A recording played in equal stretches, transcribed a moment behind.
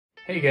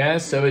Hey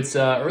guys, so it's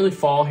early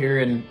fall here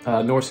in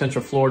north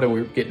central Florida.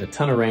 We're getting a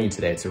ton of rain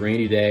today. It's a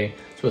rainy day.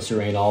 It's supposed to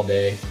rain all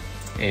day,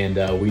 and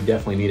we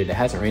definitely need it. It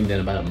hasn't rained in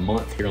about a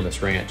month here on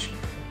this ranch,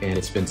 and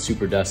it's been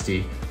super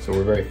dusty, so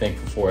we're very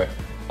thankful for it.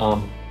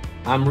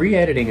 I'm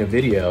re-editing a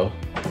video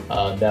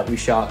that we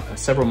shot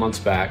several months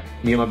back.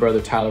 Me and my brother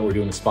Tyler were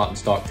doing a spot and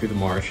stalk through the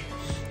marsh,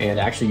 and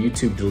actually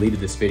YouTube deleted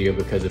this video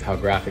because of how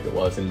graphic it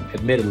was, and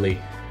admittedly,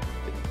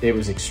 it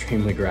was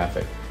extremely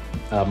graphic.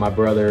 My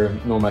brother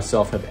nor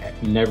myself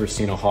have never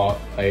seen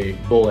a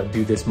bullet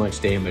do this much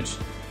damage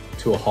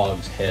to a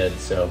hog's head.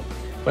 So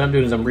what I'm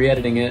doing is I'm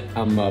re-editing it,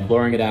 I'm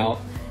blurring it out,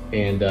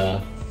 and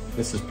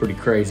this is pretty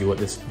crazy what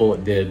this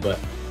bullet did. But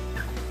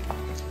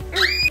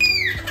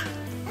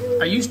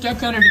are you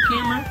stuck under the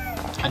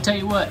camera? I tell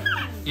you what,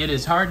 it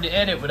is hard to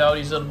edit with all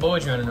these little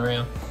boys running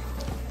around.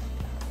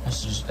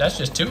 That's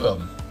just two of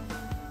them.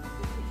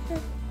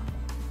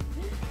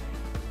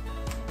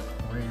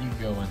 Where are you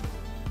going?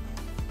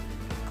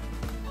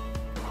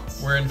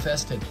 We're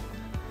infested.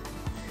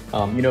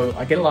 You know,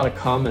 I get a lot of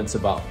comments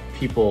about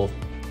people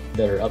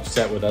that are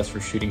upset with us for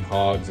shooting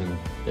hogs and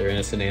they're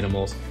innocent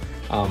animals.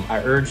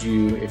 I urge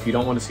you, if you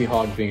don't want to see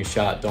hogs being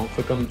shot, don't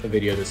click on the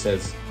video that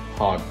says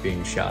hog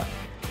being shot.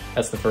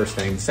 That's the first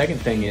thing. The second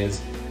thing is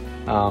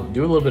do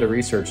a little bit of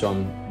research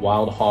on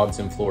wild hogs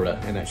in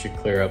Florida, and that should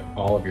clear up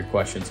all of your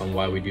questions on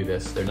why we do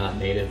this. They're not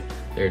native,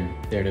 they're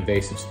an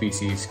invasive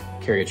species,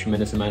 carry a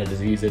tremendous amount of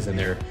diseases, and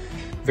they're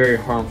very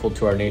harmful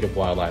to our native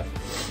wildlife.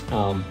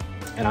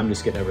 And I'm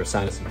just getting over a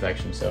sinus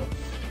infection, so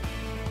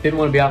didn't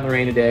want to be out in the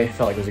rain today.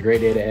 Felt like it was a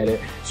great day to edit.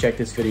 Check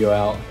this video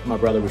out. My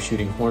brother was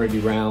shooting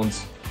Hornady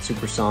rounds,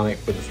 supersonic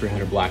with a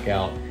 300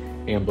 Blackout,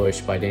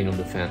 ambushed by Daniel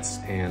Defense,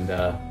 and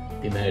the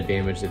amount of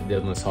damage that it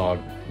did on this hog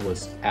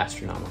was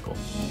astronomical.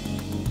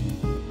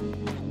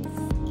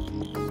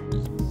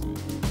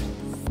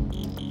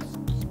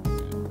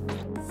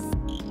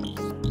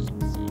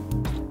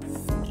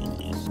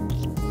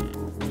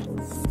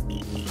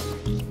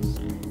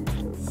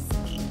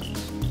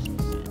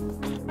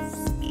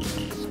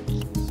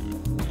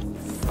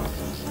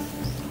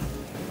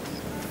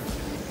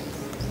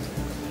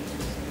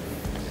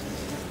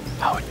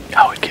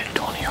 I would get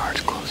 20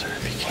 yards closer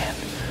if you can.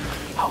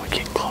 I would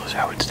get closer.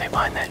 I would stay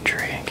behind that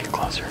tree and get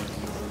closer.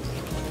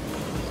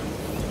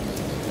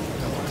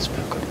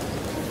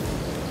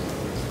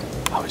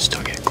 I would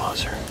still get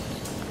closer.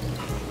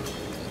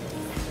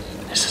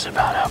 This is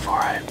about how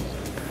far I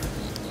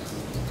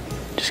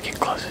just get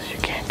close as you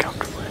can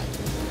comfortably.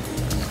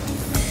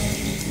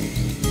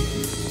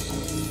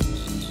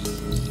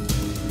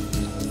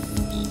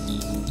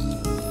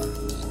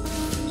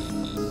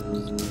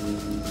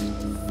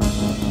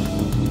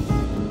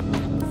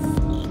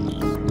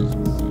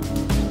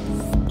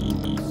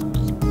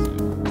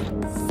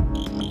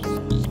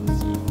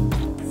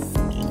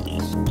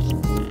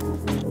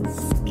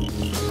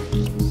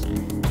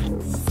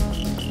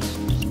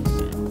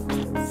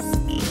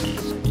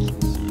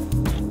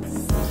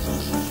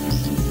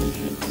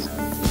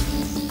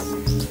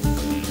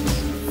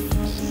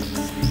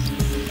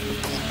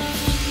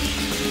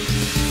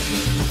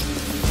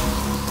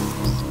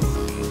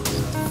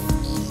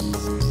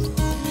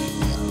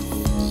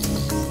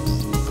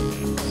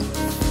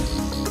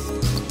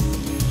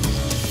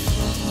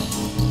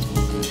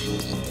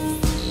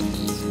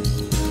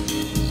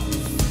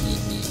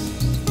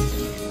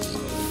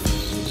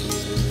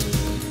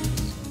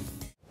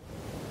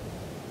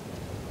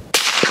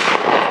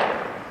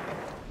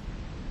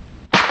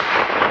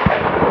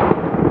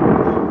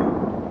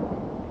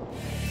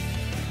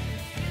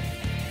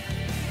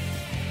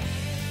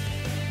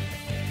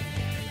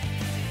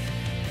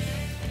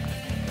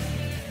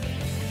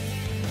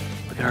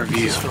 Our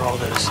views for all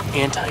those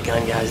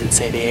anti-gun guys that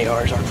say the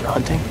ARs aren't for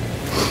hunting.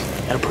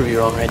 That'll prove you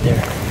wrong right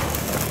there.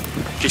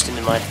 Just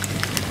into my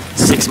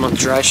 6-month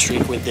dry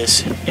streak with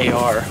this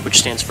AR, which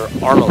stands for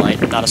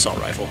Armalite, not assault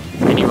rifle.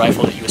 Any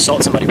rifle that you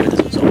assault somebody with is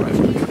an assault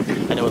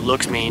rifle. I know it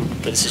looks mean,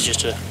 but this is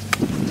just a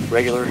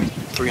regular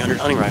 300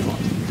 hunting rifle.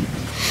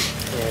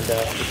 And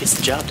it gets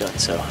the job done,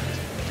 so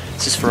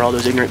this is for all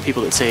those ignorant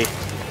people that say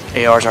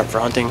ARs aren't for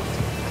hunting.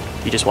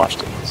 You just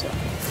watched it,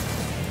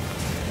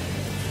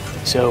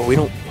 so we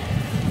don't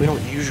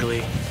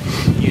usually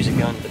use a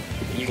gun, but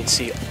you can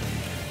see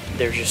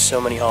there's just so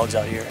many hogs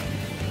out here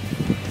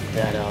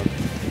that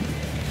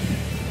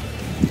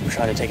we're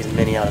trying to take as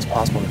many out as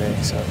possible today.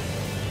 So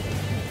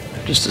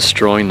They're just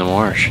destroying the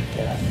marsh.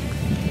 Yeah.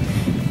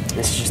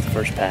 This is just the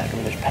first pack. I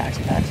mean, there's packs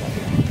and packs out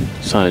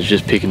here. Sun is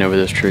just peeking over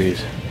those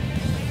trees.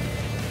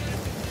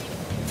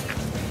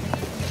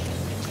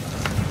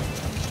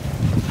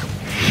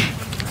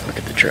 Look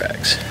at the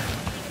tracks.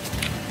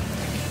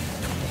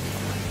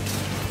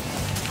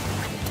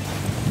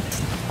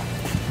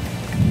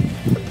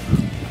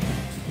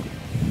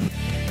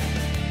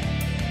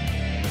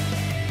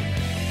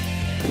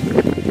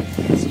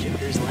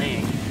 Jager's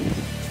laying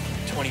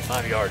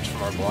 25 yards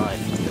from our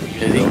blind.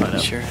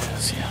 It sure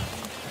is, yeah.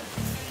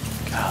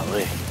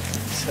 Golly.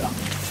 So,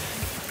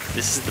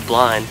 this is the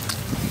blind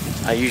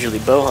I usually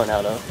bow hunt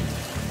out of,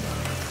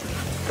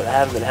 but I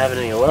haven't been having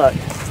any luck.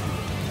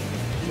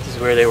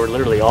 where they were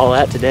literally all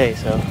at today,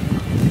 so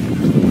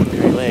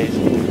there he lays.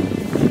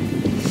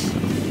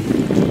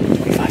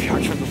 25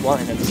 yards from the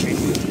blind, that's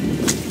crazy.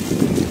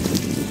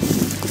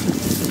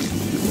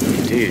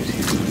 Dude,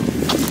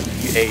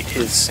 you ate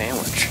his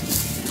sandwich.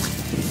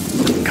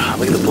 God,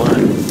 look at the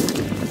blood.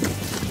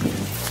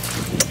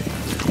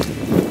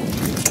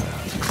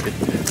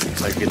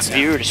 Looks like a good sound.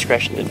 Viewer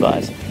discretion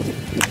advised.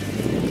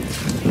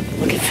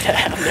 Look at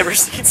that, I've never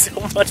seen so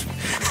much.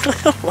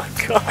 Oh my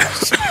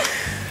gosh.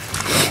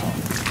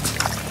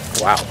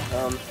 Wow.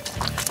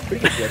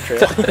 Pretty good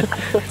trail.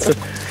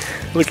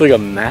 It looked like a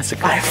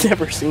massacre. I've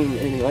never seen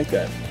anything like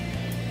that.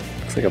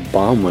 Looks like a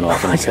bomb went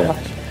off in his head.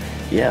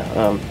 Yeah,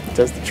 it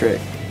does the trick.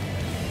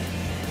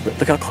 But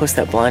look how close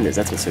that blind is,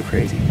 that's what's so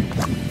crazy.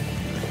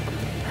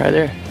 Right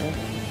there.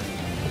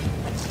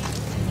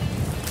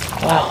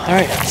 Wow,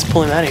 alright, let's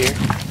pull him out of here.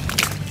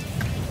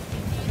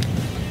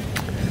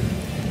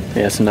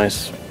 Yeah, it's a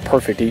nice,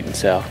 perfect eating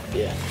sow.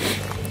 Yeah.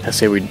 I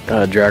say we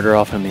drag her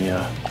off in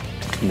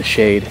the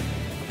shade.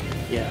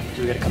 Yeah, because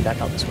we gotta come back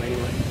out this way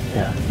anyway.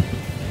 Yeah.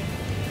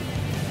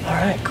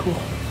 Alright, cool.